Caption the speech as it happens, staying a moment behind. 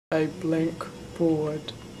A blank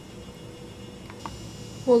board.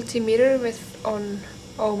 Multimeter with on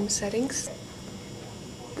ohm settings.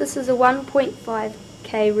 This is a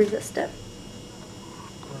 1.5k resistor.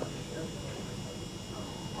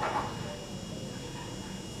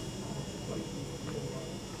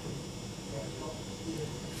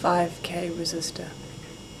 $5K resistor.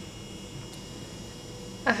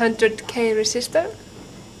 100k resistor.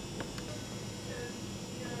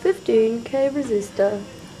 15k resistor.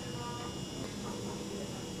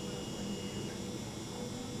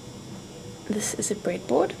 This is a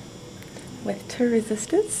breadboard with two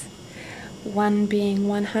resistors, one being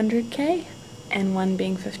 100k and one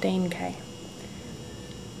being 15k.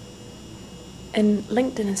 And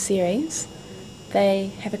linked in a series, they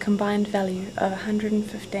have a combined value of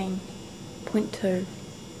 115.2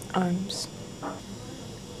 ohms.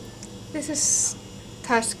 This is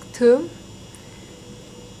task 2.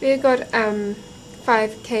 We got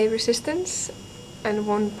 5k resistance and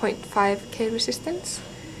 1.5k resistance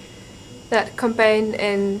that combine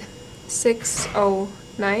in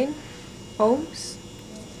 609 ohms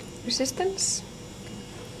resistance.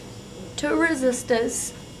 Two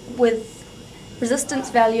resistors with resistance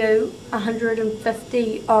value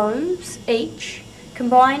 150 ohms each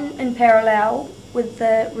combine in parallel with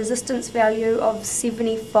the resistance value of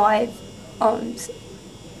 75 ohms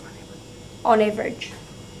on average.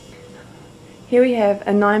 Here we have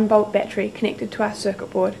a 9-volt battery connected to our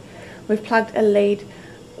circuit board. We've plugged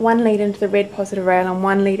one lead into the red positive rail and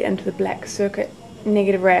one lead into the black circuit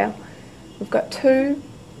negative rail. We've got two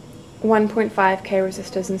 1.5k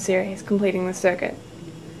resistors in series completing the circuit.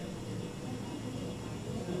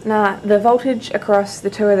 Now, the voltage across the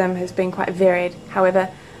two of them has been quite varied, however,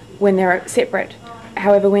 when they're separate.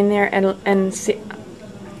 However, when they're in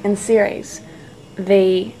series,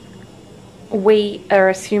 we are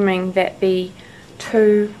assuming that the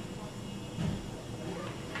two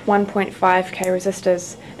 1.5k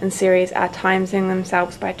resistors in series are timesing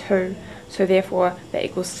themselves by 2, so therefore that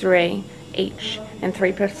equals 3 each, and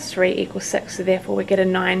 3 plus 3 equals 6, so therefore we get a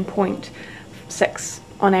 9.6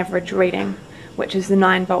 on average reading, which is the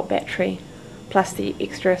 9-volt battery plus the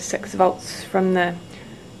extra 6 volts from the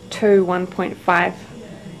two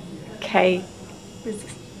 1.5k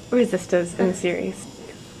resistors in series.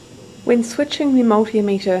 When switching the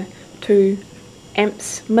multimeter to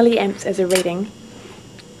milliamps as a reading,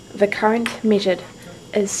 the current measured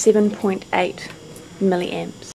is 7.8 milliamps.